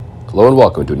Hello and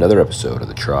welcome to another episode of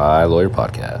the Tri Lawyer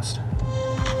Podcast.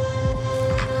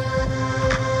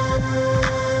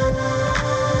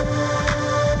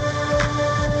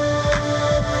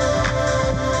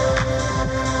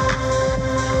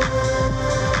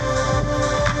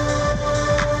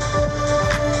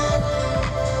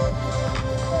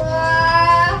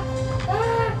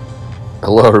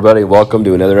 Hello, everybody. Welcome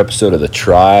to another episode of the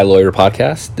Tri Lawyer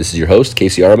Podcast. This is your host,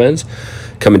 Casey Armens,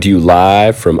 coming to you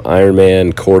live from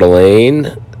Ironman Coeur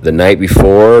d'Alene the night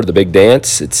before the big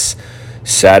dance. It's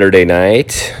Saturday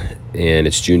night, and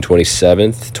it's June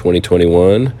 27th,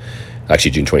 2021.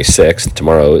 Actually, June 26th.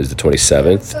 Tomorrow is the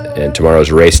 27th, and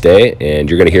tomorrow's race day. And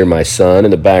you're going to hear my son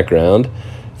in the background,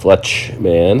 Fletch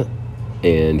Man,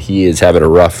 and he is having a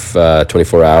rough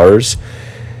 24 hours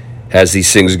as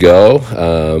these things go.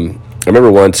 I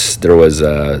remember once there was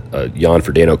a Jan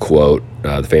Frodeno quote,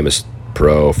 the famous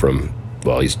pro from,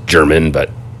 well, he's German,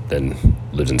 but then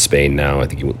lives in Spain now. I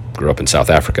think he grew up in South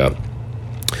Africa.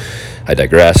 I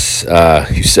digress.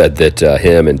 He said that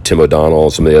him and Tim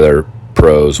O'Donnell, some of the other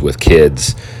pros with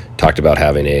kids, talked about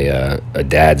having a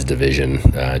dad's division,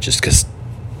 just because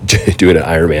doing an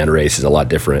Ironman race is a lot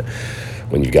different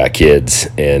when you've got kids.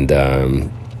 And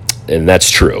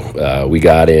that's true. We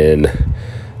got in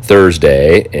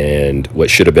Thursday, and what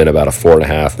should have been about a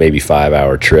 4.5, maybe 5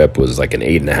 hour trip was like an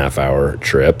 8.5 hour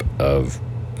trip of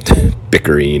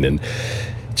bickering and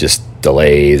just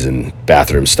delays and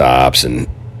bathroom stops and,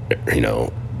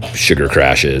 sugar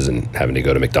crashes and having to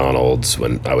go to McDonald's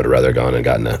when I would have rather gone and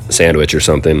gotten a sandwich or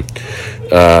something.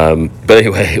 But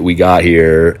anyway, we got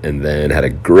here and then had a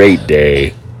great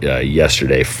day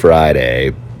yesterday,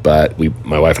 Friday, but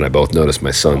my wife and I both noticed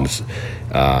my son's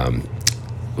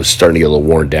was starting to get a little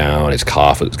worn down. His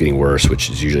cough was getting worse, which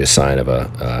is usually a sign of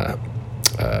a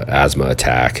asthma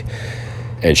attack.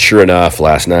 And sure enough,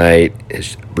 last night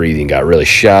his breathing got really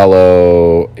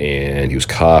shallow, and he was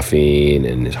coughing,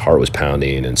 and his heart was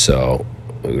pounding. And so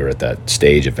we were at that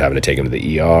stage of having to take him to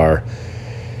the ER.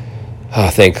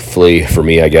 Thankfully for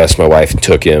me, I guess, my wife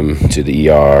took him to the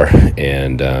ER,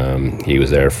 and he was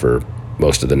there for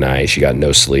most of the night. She got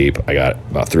no sleep. I got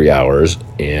about 3 hours,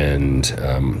 and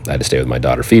I had to stay with my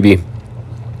daughter Phoebe.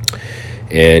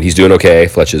 And he's doing okay.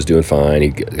 Fletch is doing fine. He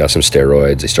got some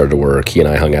steroids. They started to work. He and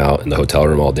I hung out in the hotel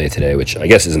room all day today, which I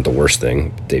guess isn't the worst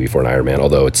thing, day before an Ironman,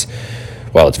 although it's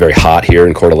very hot here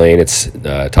in Coeur d'Alene. It's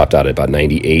topped out at about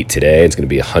 98 today. It's going to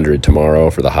be 100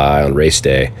 tomorrow for the high on race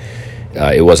day.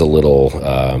 It was a little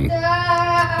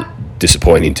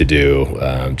disappointing to do.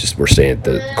 We're staying at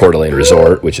the Coeur d'Alene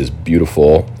Resort, which is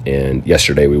beautiful. And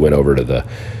yesterday we went over to the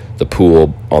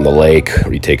pool on the lake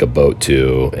where you take a boat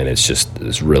to, and it's just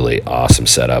this really awesome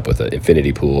setup with an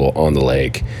infinity pool on the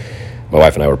lake. My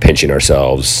wife and I were pinching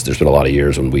ourselves. There's been a lot of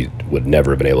years when we would never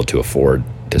have been able to afford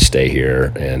to stay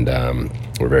here, and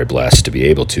we're very blessed to be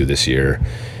able to this year.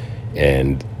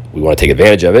 And we want to take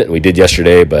advantage of it, and we did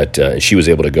yesterday, but she was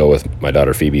able to go with my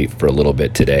daughter Phoebe for a little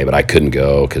bit today, but I couldn't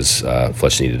go because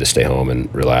Fletch needed to stay home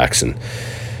and relax. And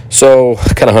so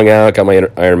kind of hung out, got my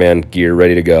Ironman gear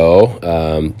ready to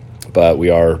go, but we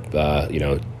are,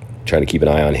 trying to keep an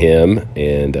eye on him,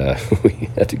 and we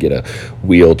had to get a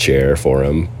wheelchair for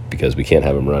him because we can't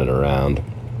have him running around.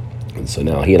 And so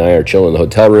now he and I are chilling in the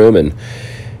hotel room, and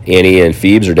Annie and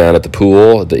Phoebes are down at the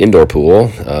pool, the indoor pool,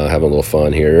 having a little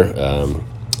fun here.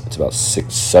 It's about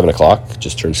 7 o'clock,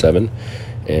 just turned 7,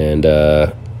 and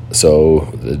so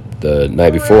the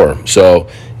night before. So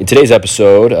in today's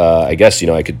episode, I guess,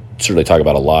 I could certainly talk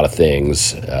about a lot of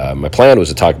things. My plan was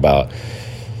to talk about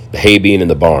the hay being in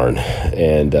the barn,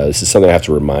 and this is something I have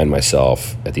to remind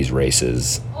myself at these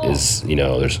races is,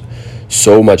 there's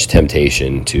so much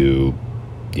temptation to,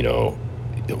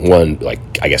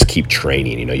 keep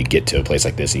training. You get to a place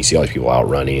like this and you see all these people out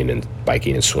running and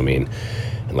biking and swimming,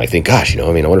 and think, gosh, I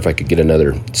wonder if I could get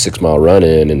another 6 mile run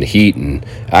in the heat and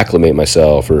acclimate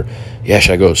myself, or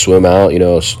should I go swim out,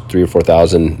 3,000 or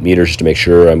 4,000 meters just to make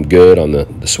sure I'm good on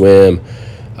the swim,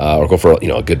 or go for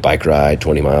a good bike ride,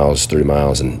 20 miles, 30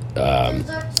 miles, and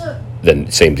then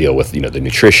same deal with the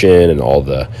nutrition and all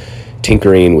the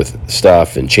tinkering with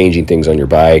stuff and changing things on your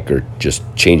bike, or just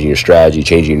changing your strategy,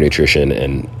 changing your nutrition.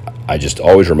 And I just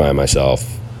always remind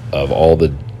myself of all the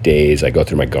days I go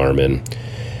through my Garmin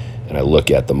and I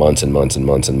look at the months and months and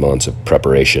months and months of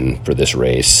preparation for this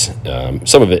race.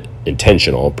 Some of it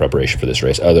intentional preparation for this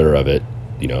race,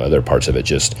 other parts of it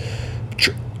just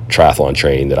triathlon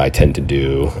training that I tend to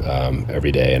do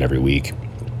every day and every week.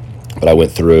 But I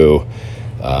went through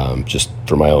just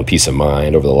for my own peace of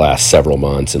mind over the last several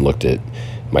months and looked at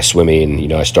my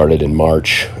swimming. I started in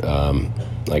March.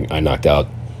 I knocked out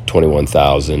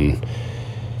 21,000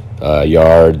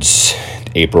 yards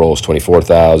April was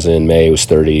 24,000, May was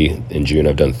 30, in June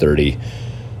I've done 30.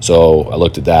 So I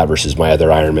looked at that versus my other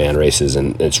Ironman races,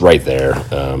 and it's right there.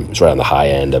 It's right on the high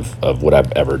end of what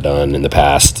I've ever done in the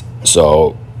past.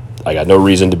 So I got no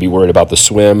reason to be worried about the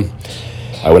swim.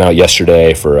 I went out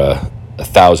yesterday for a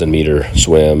 1,000-meter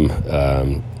swim.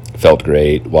 Felt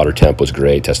great. Water temp was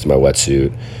great. Tested my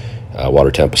wetsuit.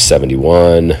 Water temp was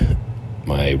 71.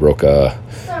 My Roka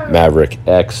Maverick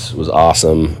X was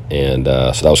awesome, and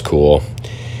so that was cool.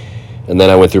 And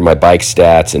then I went through my bike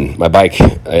stats, and my bike,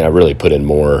 I really put in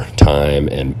more time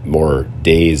and more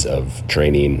days of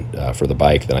training for the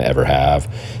bike than I ever have.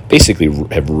 Basically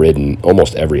have ridden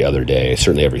almost every other day,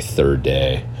 certainly every third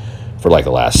day for like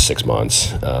the last 6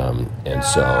 months. And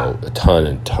so a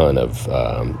ton of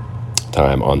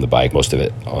time on the bike, most of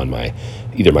it on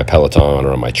either my Peloton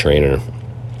or on my trainer.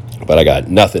 But I got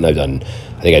nothing. I think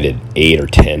I did 8 or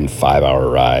 10 5-hour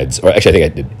rides. Or actually, I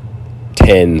think I did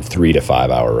 10 3 to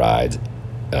 5 hour rides.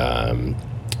 10,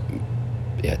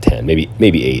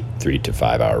 maybe 8 3 to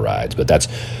 5 hour rides. But that's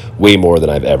way more than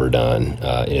I've ever done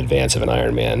in advance of an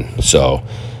Ironman. So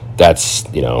that's,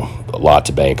 a lot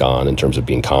to bank on in terms of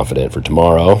being confident for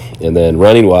tomorrow. And then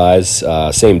running wise,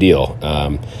 same deal.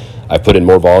 I put in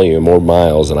more volume, more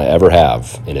miles than I ever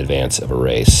have in advance of a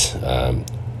race.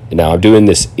 Now I'm doing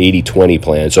this 80-20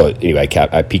 plan. So anyway,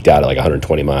 I peaked out at like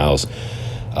 120 miles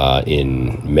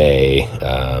in May.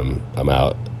 I'm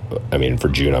out. For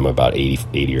June, I'm about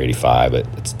 80 or 85, but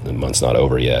the month's not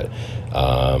over yet.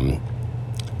 And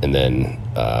then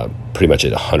pretty much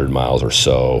at 100 miles or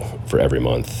so for every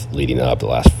month leading up, the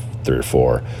last 3 or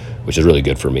 4, which is really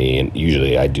good for me. And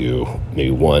usually I do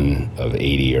maybe one of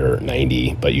 80 or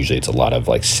 90, but usually it's a lot of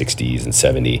like 60s and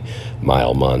 70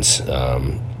 mile months.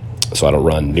 So I don't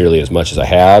run nearly as much as I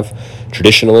have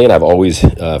traditionally, and I've always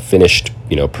finished,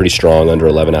 pretty strong under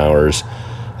 11 hours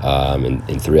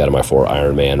in 3 out of my 4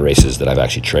 Ironman races that I've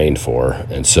actually trained for.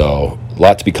 And so a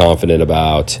lot to be confident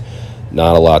about,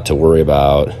 not a lot to worry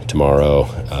about tomorrow.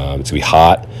 It's going to be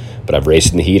hot, but I've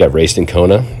raced in the heat. I've raced in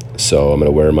Kona, so I'm going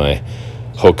to wear my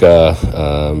Hoka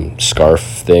scarf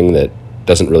thing that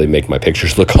doesn't really make my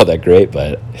pictures look all that great,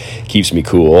 but keeps me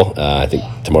cool. I think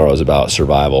tomorrow is about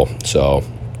survival. So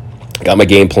got my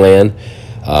game plan.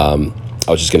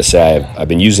 I was just going to say I've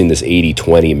been using this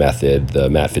 80-20 method, the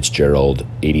Matt Fitzgerald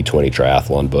 80-20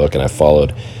 triathlon book, and I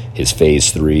followed his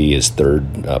phase 3, his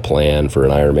third plan for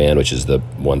an Ironman, which is the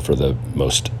one for the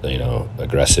most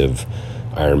aggressive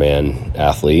Ironman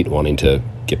athlete wanting to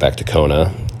get back to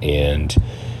Kona. And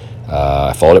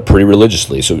I followed it pretty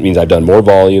religiously, so it means I've done more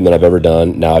volume than I've ever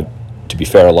done. Now, to be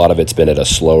fair, a lot of it's been at a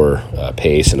slower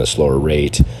pace and a slower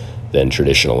rate than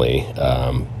traditionally,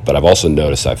 but I've also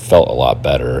noticed I've felt a lot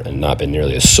better and not been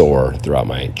nearly as sore throughout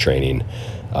my training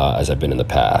as I've been in the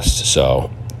past.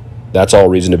 So that's all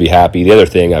reason to be happy. The other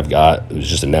thing I've got, it was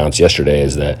just announced yesterday,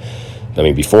 is that,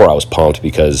 before I was pumped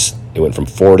because it went from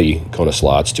 40 Kona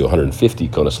slots to 150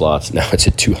 Kona slots. Now it's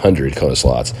at 200 Kona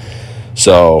slots.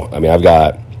 So, I've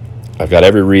got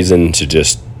every reason to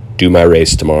just do my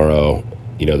race tomorrow.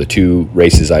 The 2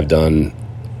 races I've done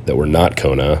that were not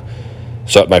Kona.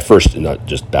 So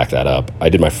just back that up, I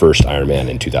did my first Ironman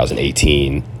in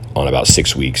 2018 on about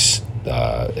 6 weeks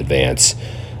advance.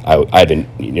 I was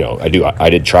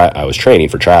training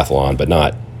for triathlon, but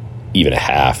not even a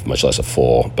half, much less a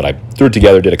full. But I threw it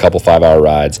together, did a couple 5-hour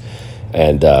rides,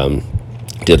 and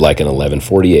did like an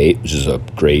 11:48, which is a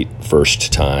great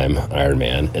first time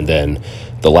Ironman. And then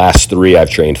the last 3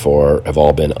 I've trained for have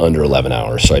all been under 11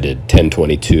 hours. So I did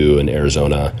 10:22 in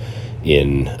Arizona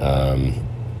in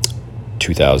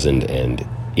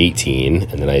 2018,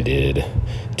 and then I did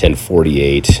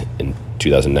 10:48 in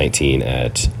 2019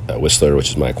 at Whistler,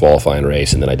 which is my qualifying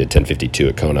race, and then I did 10:52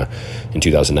 at Kona in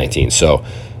 2019. So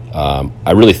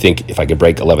I really think if I could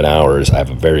break 11 hours, I have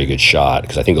a very good shot,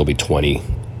 because I think there'll be 20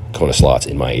 Kona slots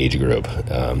in my age group.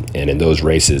 And in those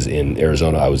races in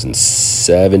Arizona, I was in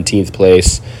 17th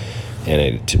place, and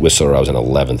at Whistler, I was in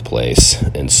 11th place.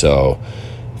 And so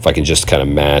if I can just kind of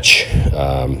match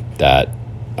that,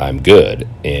 I'm good.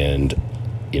 And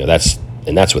that's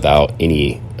without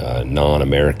any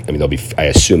non-American. I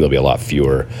assume there'll be a lot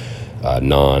fewer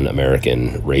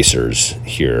non-American racers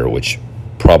here, which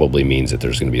probably means that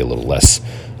there's going to be a little less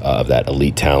of that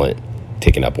elite talent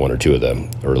taking up 1 or 2 of the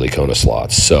early Kona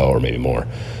slots, or maybe more.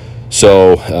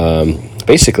 So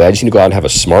basically, I just need to go out and have a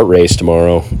smart race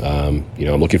tomorrow. I'm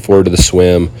looking forward to the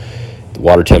swim. The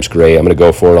water temp's great. I'm going to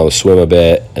go for it on the swim a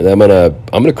bit, and then I'm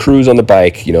going to cruise on the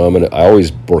bike. I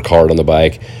always work hard on the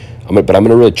bike. But I'm going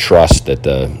to really trust that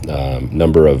the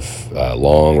number of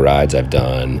long rides I've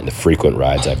done and the frequent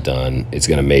rides I've done is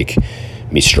going to make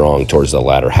me strong towards the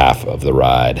latter half of the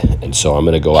ride. And so I'm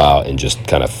going to go out and just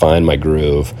kind of find my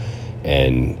groove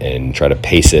and try to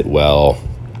pace it well.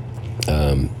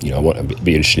 I want to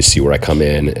be interested to see where I come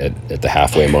in at the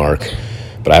halfway mark,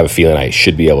 but I have a feeling I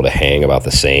should be able to hang about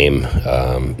the same,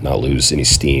 not lose any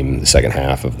steam the second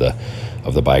half of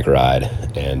the bike ride,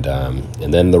 and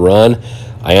then the run.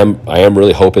 I am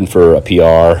really hoping for a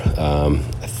PR.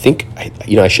 I think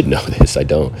I should know this. I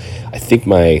don't. I think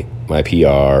my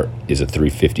PR is a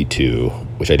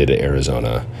 3:52, which I did at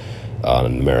Arizona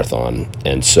on the marathon,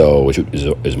 and so which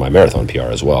is my marathon PR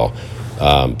as well.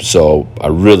 So I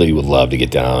really would love to get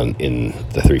down in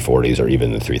the 3:40s or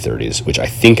even the 3:30s, which I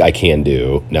think I can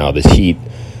do. Now this heat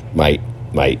might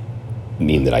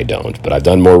mean that I don't, but I've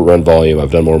done more run volume,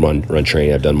 I've done more run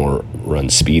training, I've done more run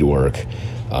speed work,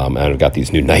 and I've got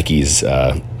these new Nikes,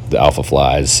 the Alpha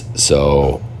Flies.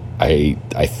 So I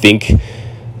think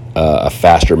a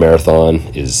faster marathon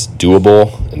is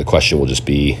doable, and the question will just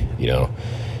be,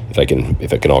 if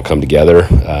it can all come together.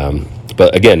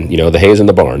 But again, the hay's in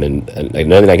the barn, and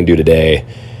nothing I can do today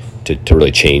to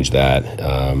really change that,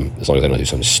 as long as I don't do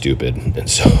something stupid. And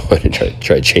so I didn't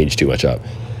try to change too much up.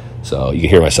 So you can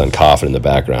hear my son coughing in the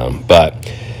background. But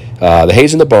the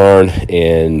hay's in the barn,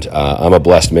 and I'm a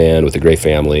blessed man with a great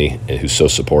family who's so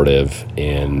supportive,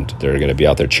 and they're going to be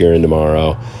out there cheering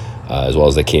tomorrow as well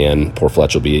as they can. Poor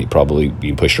Fletch will be probably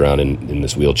being pushed around in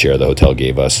this wheelchair the hotel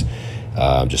gave us,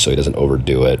 just so he doesn't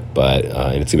overdo it. But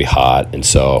and it's gonna be hot, and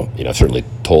so I've certainly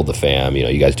told the fam,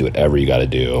 you guys do whatever you got to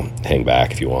do, hang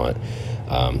back if you want.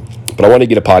 But I want to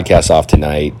get a podcast off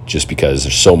tonight just because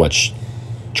there's so much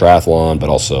triathlon, but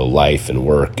also life and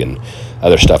work and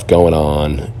other stuff going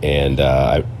on, and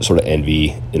I sort of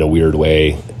envy in a weird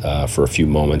way for a few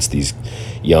moments these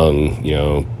young,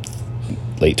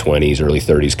 late 20s, early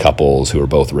 30s couples who are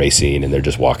both racing, and they're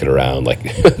just walking around like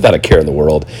without a care in the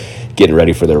world, getting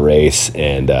ready for their race.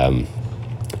 And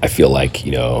I feel like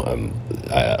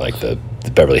I like the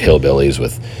Beverly Hillbillies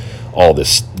with all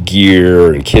this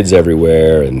gear and kids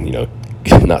everywhere, and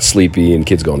not sleepy, and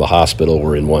kids going to the hospital.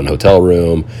 We're in one hotel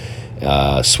room,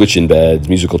 switching beds,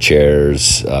 musical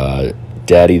chairs,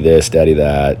 daddy this, daddy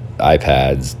that,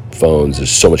 iPads, phones.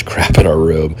 There's so much crap in our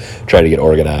room trying to get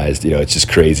organized. It's just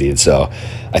crazy. And so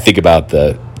I think about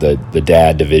the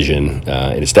dad division,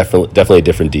 and it's definitely a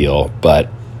different deal. But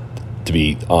to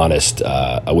be honest,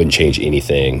 I wouldn't change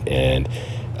anything, and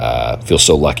feel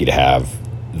so lucky to have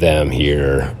them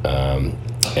here.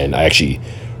 And I actually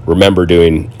remember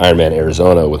doing Ironman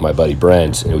Arizona with my buddy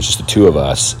Brent, and it was just the two of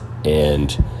us.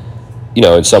 And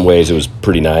in some ways it was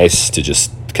pretty nice to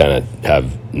just kind of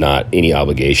have not any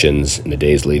obligations in the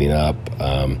days leading up.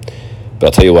 But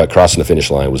I'll tell you what, crossing the finish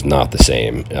line was not the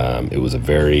same. It was a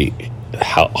very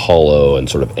hollow and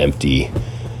sort of empty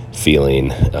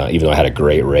feeling, even though I had a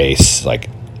great race, like,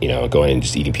 going and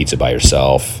just eating pizza by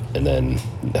yourself and then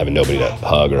having nobody to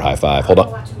hug or high five. Hold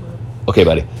on. Okay,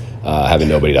 buddy. Having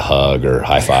nobody to hug or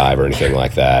high five or anything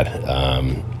like that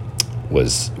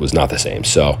was not the same.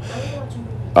 So, all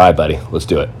right, buddy, let's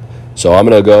do it. So I'm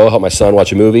going to go help my son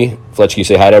watch a movie. Fletch, can you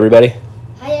say hi to everybody?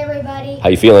 Hi, everybody. How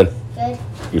you feeling? Good.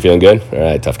 You're feeling good? All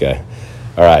right, tough guy.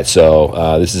 All right,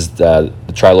 so this is the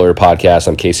Tri Lawyer Podcast.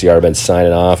 I'm Casey Arbenz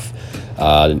signing off.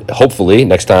 Hopefully,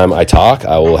 next time I talk,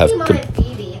 I will have...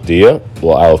 Do you?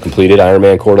 Well, I will have completed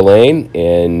Ironman Coeur d'Alene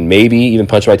and maybe even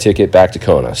punch my ticket back to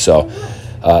Kona. So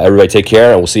everybody take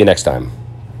care, and we'll see you next time.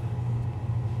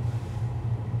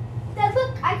 Dad,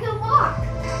 look, I can walk.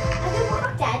 I can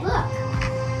walk, Dad, look.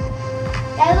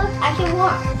 Dad, look, I can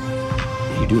walk.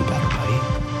 You're doing better, buddy.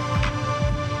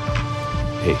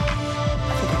 Hey.